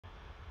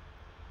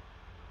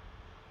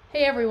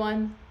Hey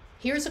everyone,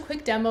 here's a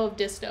quick demo of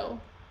Disto.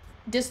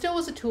 Disto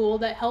is a tool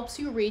that helps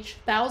you reach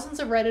thousands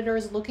of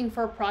Redditors looking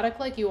for a product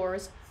like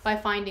yours by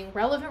finding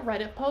relevant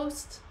Reddit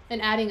posts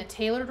and adding a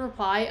tailored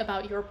reply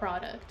about your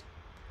product.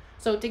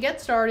 So to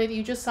get started,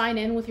 you just sign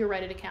in with your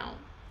Reddit account.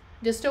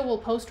 Disto will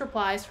post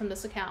replies from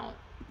this account.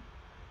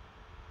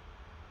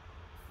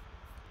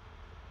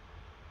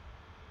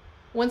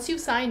 Once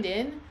you've signed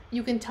in,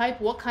 you can type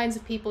what kinds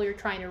of people you're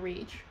trying to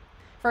reach.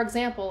 For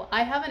example,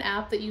 I have an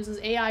app that uses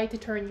AI to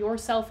turn your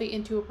selfie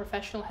into a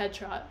professional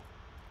headshot.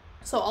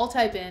 So I'll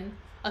type in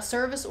a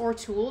service or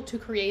tool to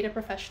create a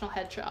professional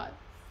headshot.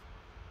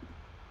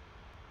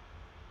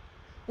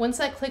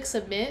 Once I click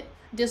submit,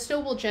 Disto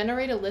will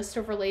generate a list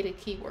of related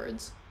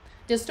keywords.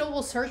 Disto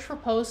will search for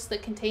posts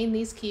that contain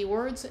these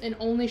keywords and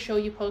only show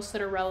you posts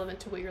that are relevant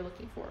to what you're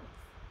looking for.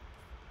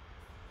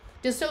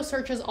 Disto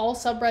searches all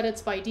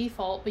subreddits by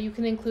default, but you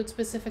can include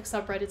specific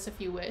subreddits if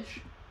you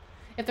wish.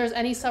 If there's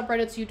any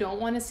subreddits you don't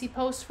want to see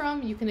posts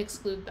from, you can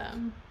exclude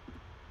them.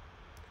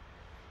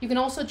 You can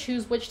also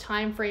choose which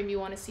time frame you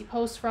want to see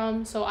posts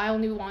from, so I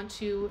only want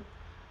to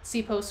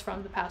see posts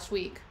from the past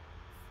week.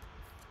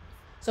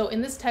 So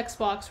in this text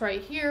box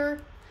right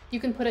here, you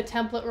can put a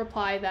template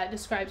reply that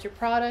describes your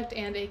product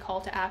and a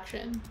call to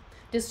action.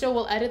 Disto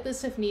will edit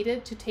this if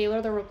needed to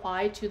tailor the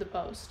reply to the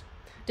post.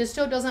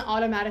 Disto doesn't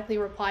automatically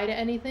reply to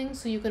anything,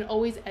 so you can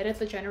always edit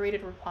the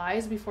generated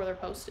replies before they're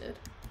posted.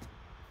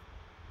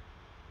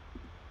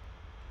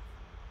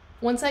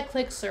 Once I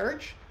click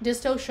search,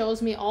 Disto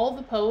shows me all of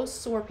the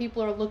posts where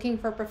people are looking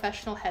for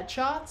professional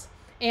headshots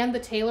and the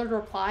tailored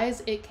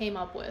replies it came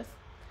up with.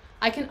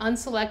 I can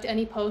unselect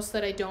any posts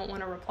that I don't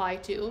want to reply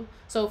to.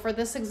 So for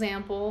this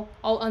example,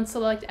 I'll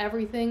unselect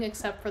everything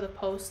except for the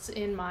posts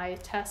in my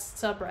test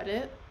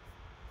subreddit.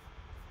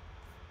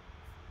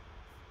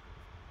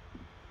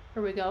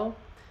 Here we go.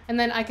 And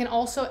then I can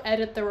also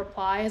edit the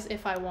replies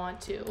if I want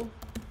to.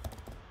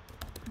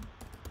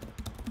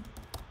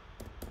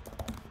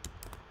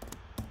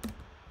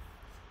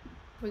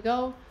 We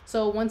go.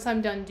 So once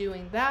I'm done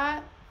doing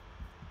that,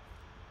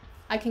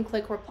 I can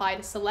click reply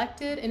to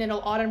selected and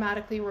it'll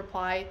automatically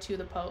reply to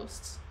the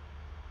posts.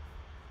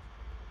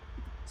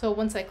 So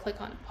once I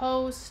click on a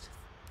post,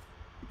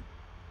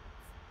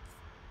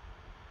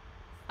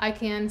 I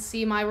can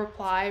see my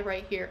reply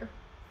right here.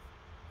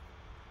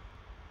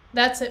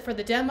 That's it for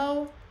the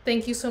demo.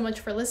 Thank you so much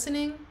for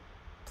listening.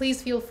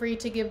 Please feel free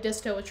to give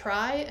Disto a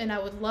try, and I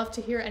would love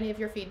to hear any of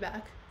your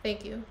feedback.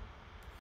 Thank you.